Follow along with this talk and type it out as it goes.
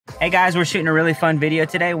Hey guys, we're shooting a really fun video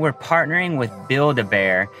today. We're partnering with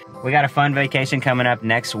Build-A-Bear. We got a fun vacation coming up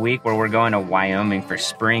next week where we're going to Wyoming for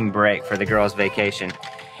spring break for the girls' vacation.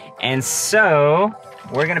 And so,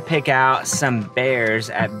 we're gonna pick out some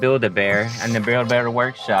bears at Build-A-Bear in the Build-A-Bear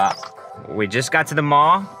workshop. We just got to the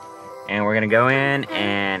mall and we're gonna go in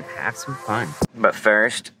and have some fun. But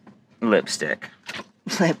first, lipstick.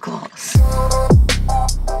 Lip gloss.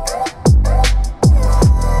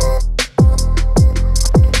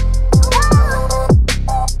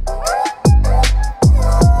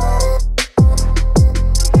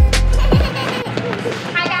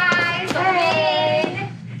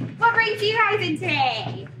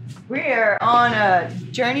 We're on a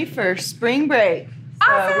journey for spring break.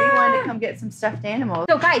 So we wanted to come get some stuffed animals.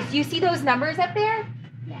 So guys, do you see those numbers up there?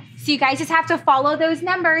 Yes. So you guys just have to follow those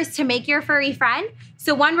numbers to make your furry friend.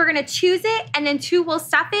 So 1, we're gonna choose it, and then 2, we'll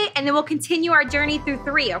stuff it, and then we'll continue our journey through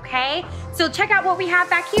 3, okay? So check out what we have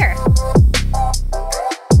back here. So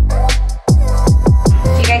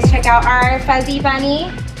you guys check out our fuzzy bunny.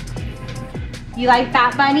 You like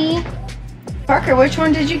that bunny? Parker, which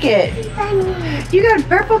one did you get? Bunny. You got a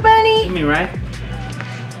purple bunny? You mean right?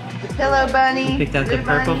 The pillow bunny. You picked out the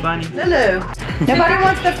purple bunny? Lulu. Nobody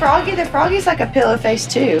wants the froggy. The froggy's like a pillow face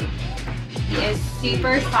too. He is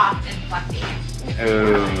super soft and fluffy.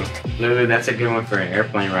 Ooh, Lulu, that's a good one for an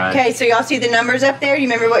airplane ride. Okay, so y'all see the numbers up there? You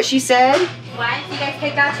remember what she said? 1, so you guys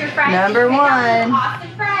picked out your friend. Number 1.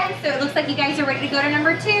 Awesome friend. So it looks like you guys are ready to go to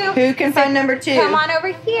number 2. Who can find number 2? Come on over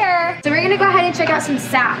here. So we're gonna go ahead and check out some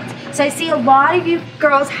sounds. So I see a lot of you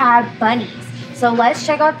girls have bunnies. So let's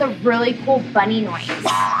check out the really cool bunny noise.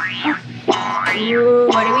 Ooh,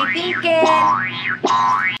 what are we thinking?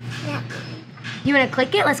 You wanna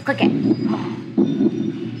click it? Let's click it.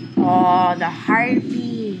 Oh, the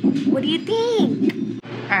heartbeat. What do you think?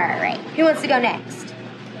 All right, who wants to go next?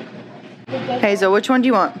 Hazel, which one do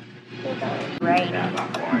you want? Right.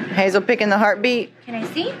 Hazel picking the heartbeat. Can I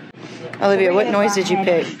see? Olivia, what noise did you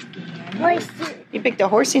pick? Horsey. You picked a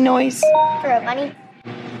horsey noise? For a bunny.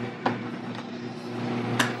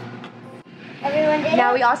 Everyone did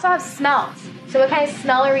Now it? we also have smells. So what kind of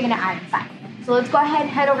smell are we gonna add inside? So let's go ahead and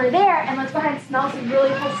head over there and let's go ahead and smell some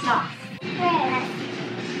really cool smells.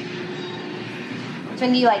 Which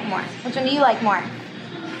one do you like more? Which one do you like more?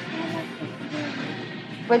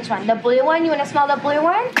 Which one? The blue one? You wanna smell the blue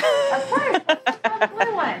one? Of course, let's smell the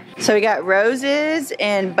blue one. So we got roses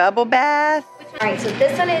and bubble bath. All right, so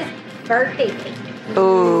this one is birthday cake.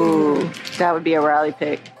 Ooh, that would be a Riley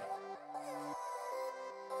pick.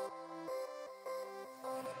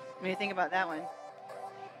 What do you think about that one?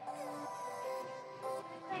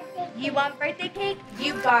 You want birthday cake?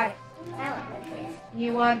 You got it.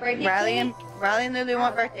 You want birthday Riley cake? and Lulu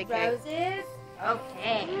want birthday cake. Roses?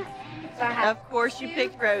 Okay. So I have Of course you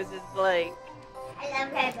picked roses, Blayke. I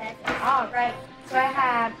love roses. All right. So I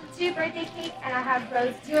have 2 birthday cake and I have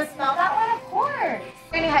roses. Do you want to smell that one? Of course.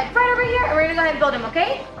 We're going to head right over here and we're going to go ahead and build them,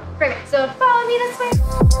 okay? Perfect. So follow me this way.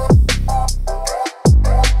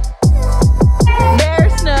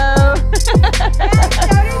 There's snow.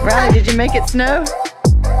 Riley, did you make it snow?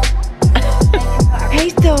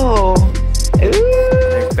 Hazel. Ooh.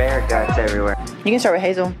 There's bear guts everywhere. You can start with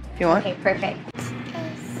Hazel if you want. Okay, perfect.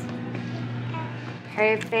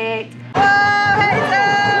 Perfect. Whoa, Hazel!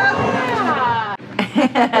 Is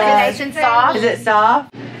it nice and soft? Is it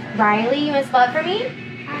soft? Riley, you want to spell it for me?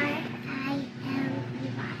 I-I-L-E-Y.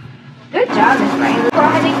 Good job, Miss Riley. Go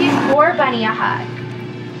ahead and give your bunny a hug.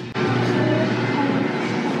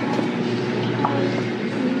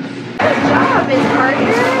 Good job, Miss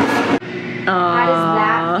Parker. How does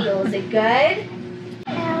that feel? Is it good?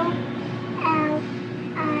 L-L-I-V-I-A.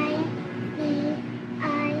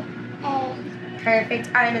 Perfect.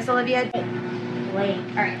 All right, Miss Olivia. Blayke.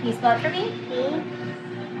 All right, can you spell it for me?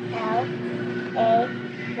 B-L-A-Y-K.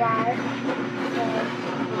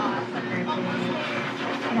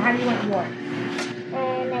 And how do you want yours?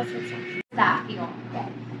 Nice and soft. That feel.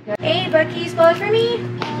 Good. Ava, can you spell it for me?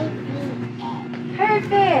 A-V-A.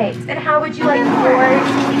 Perfect. And how would you like your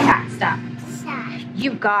kitty cat stuff? Soft. You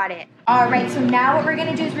got it. All right, so now what we're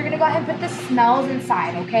gonna do is we're gonna go ahead and put the smells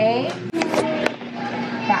inside, okay?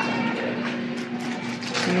 That one.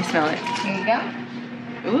 Let me smell it. Here you go.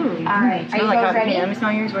 Ooh. All right, are you both ready? Let me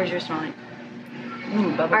smell yours. Where's yours smelling?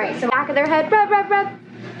 Ooh, bubble. All right, so back of their head, rub, rub, rub.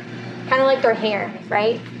 Kind of like their hair,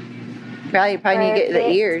 right? Riley, you probably need to get the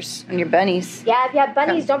Perfect. ears on your bunnies. Yeah, if you have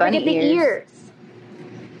bunnies, don't Bunny forget the ears. ears.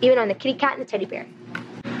 Even on the kitty cat and the teddy bear.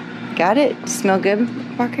 Got it? Smell good,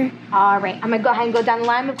 Parker? All right, I'm gonna go ahead and go down the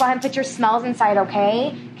line. I'm gonna go ahead and put your smells inside,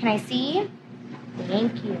 okay? Can I see?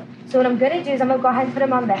 Thank you. So what I'm gonna do is I'm gonna go ahead and put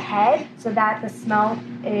them on the head so that the smell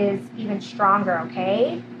is even stronger,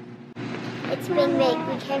 okay? it's spring break.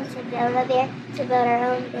 We came to Build-A-Bear to build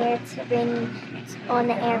our own bear to bring on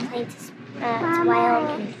the airplane to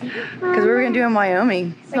Wyoming. Because we were going to do in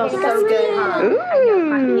Wyoming. Smells so good, huh?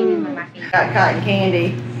 Ooh. Got cotton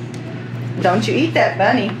candy. Don't you eat that,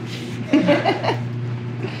 bunny.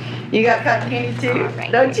 You got cotton candy too?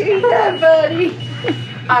 Right. Don't you eat that, buddy.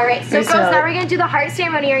 All right, so girls, now we're gonna do the heart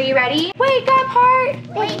ceremony. Are you ready? Wake up, heart.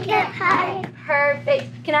 Wake up, heart.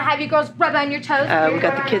 Perfect. Can I have you girls rub on your toes? We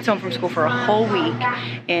got the kids home from school for a whole week,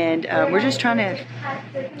 and we're just trying to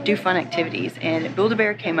do fun activities. And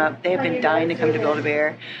Build-A-Bear came up. They have been dying to come to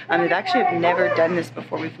Build-A-Bear. They've actually have never done this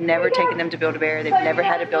before. We've never taken them to Build-A-Bear. They've never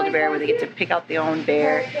had a Build-A-Bear where they get to pick out their own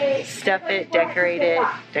bear, stuff it, decorate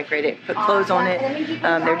it, put clothes on it.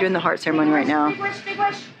 They're doing the heart ceremony right now.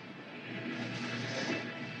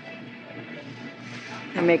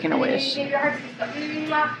 They're making a wish.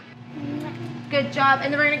 Good job.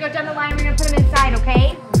 And then we're gonna go down the line. We're gonna put them inside,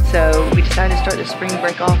 okay? So we decided to start the spring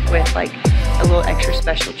break off with like a little extra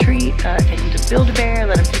special treat. Take them to Build-A-Bear,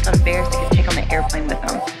 let them pick on a bear so they can take on the airplane with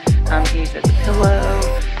them. Use it as a pillow,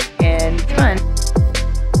 and it's fun.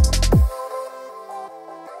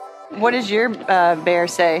 What does your bear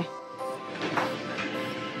say?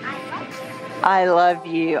 I love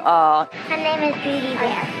you. Aw. Her name is Beauty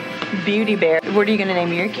Bear. Beauty Bear. What are you gonna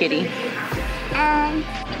name your kitty?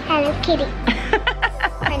 Hello Kitty.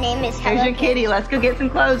 Her name is Hello Here's your kitty. Let's go get some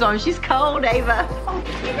clothes on. She's cold, Ava.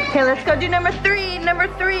 Okay, let's go do number 3. Number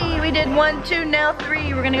 3. We did 1, 2, now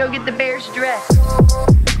 3. We're gonna go get the bears dressed.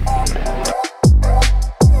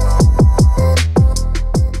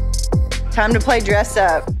 Time to play dress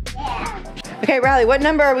up. Yeah. Okay, Riley, what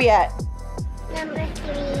number are we at? Number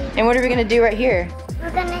 3. And what are we gonna do right here?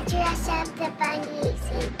 We're gonna dress up the bunnies.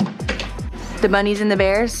 The bunnies and the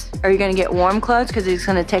bears? Are you gonna get warm clothes because he's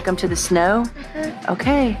gonna take them to the snow?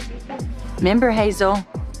 Okay. Remember, Hazel,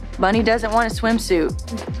 Bunny doesn't want a swimsuit.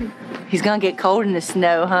 He's gonna get cold in the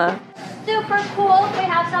snow, huh? Super cool. We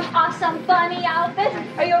have some awesome bunny outfits.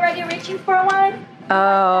 Are you already reaching for one?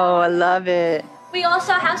 Oh, I love it. We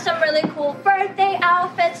also have some really cool birthday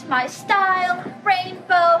outfits, my style,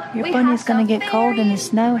 rainbow. Your bunny's gonna get cold in the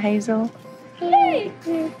snow, Hazel. Yay!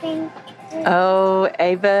 Oh,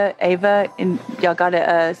 Ava, and y'all got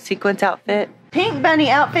a sequence outfit? Pink bunny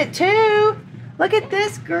outfit too. Look at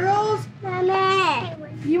this, girls. Mommy.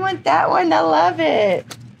 You want that one? I love it.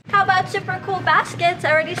 How about super cool baskets?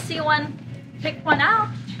 I already see one. Pick one out.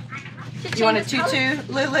 You want a tutu,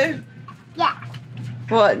 Lulu? Yeah.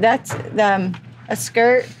 Well, that's a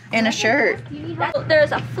skirt and a shirt.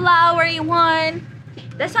 There's a flowery one.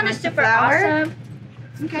 This one is super awesome.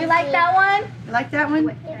 Okay. You like that one? You like that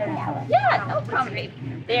one? Yeah, no problem, baby.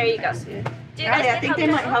 There you go. I think they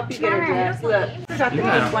might help you get a dress. Look, got the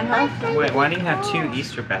pink one, huh? Wait, why do you have 2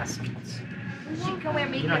 Easter baskets? She can wear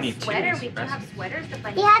maybe a sweater. We do have sweaters.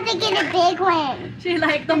 You have to get a big one. She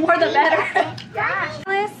like the more the better.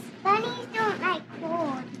 Bunnies don't like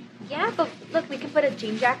cold. Yeah, but look, we can put a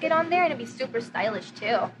jean jacket on there and it'd be super stylish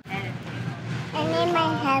too. I named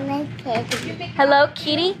my Hello Kitty. Hello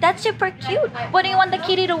Kitty? That's super cute. What do you want the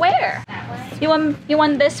kitty to wear? You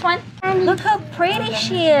want this one? Look how pretty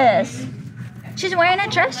she is. She's wearing a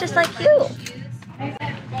dress just like you.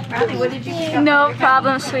 Riley, what did you pick up? No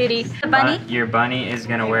problem, sweetie. The bunny? Your bunny is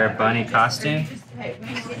gonna wear a bunny costume?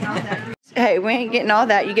 Hey, we ain't getting all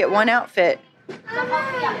that. You get one outfit.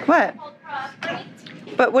 What?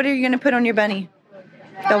 But what are you gonna put on your bunny?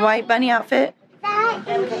 The white bunny outfit? That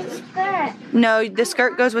is the skirt. No, the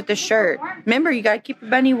skirt goes with the shirt. Remember, you gotta keep your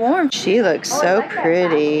bunny warm. She looks so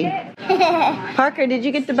pretty. Parker, did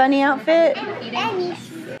you get the bunny outfit?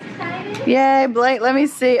 Yay, Blayke, let me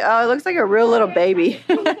see. Oh, it looks like a real little baby.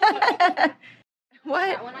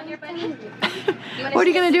 What? What are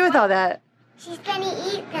you gonna do with all that? She's gonna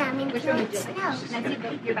eat them and kill the snow.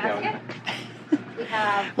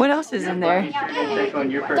 What else is in there?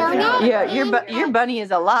 Donut? Yeah, your bunny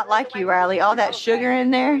is a lot like you, Riley. All that sugar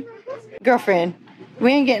in there. Girlfriend,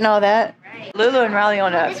 we ain't getting all that. Lulu and Riley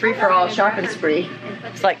on a free-for-all shopping spree.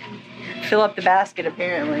 It's like fill up the basket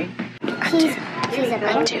apparently. I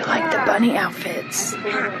do like the bunny outfits.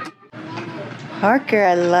 Parker,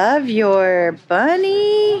 I love your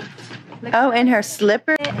bunny. Oh, and her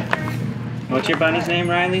slipper. What's your bunny's name,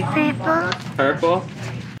 Riley? Purple. Purple?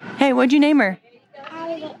 Hey, what'd you name her?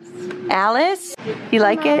 Alice? You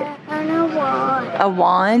like it? On a wall. A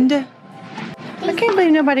wand? I can't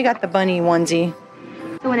believe nobody got the bunny onesie.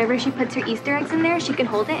 So whenever she puts her Easter eggs in there, she can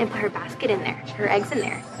hold it and put her basket in there, her eggs in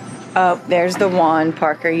there. Oh, there's the wand,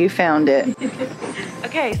 Parker. You found it.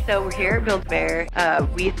 Okay, so we're here at Build-A-Bear.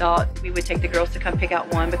 We thought we would take the girls to come pick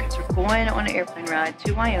out one because we're going on an airplane ride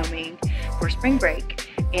to Wyoming for spring break.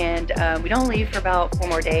 and we don't leave for about 4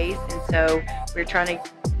 more days, and so we're trying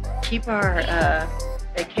to keep our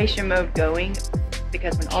vacation mode going,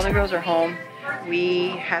 because when all the girls are home, we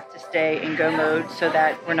have to stay in go mode so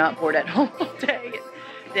that we're not bored at home all day,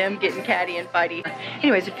 them getting catty and fighty.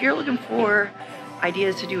 Anyways, if you're looking for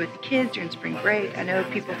ideas to do with the kids during spring break, I know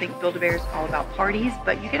people think Build-A-Bear is all about parties,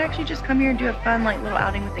 but you could actually just come here and do a fun like little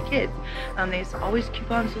outing with the kids. There's always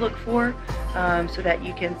coupons to look for, so that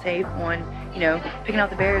you can save on, you know, picking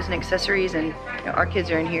out the bears and accessories. And you know, our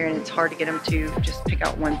kids are in here and it's hard to get them to just pick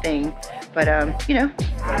out one thing, but you know,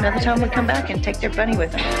 another time we'll come back and take their bunny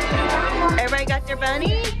with them. Everybody got their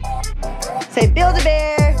bunny? Say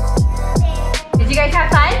Build-A-Bear. Did you guys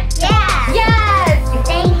have fun? Yeah.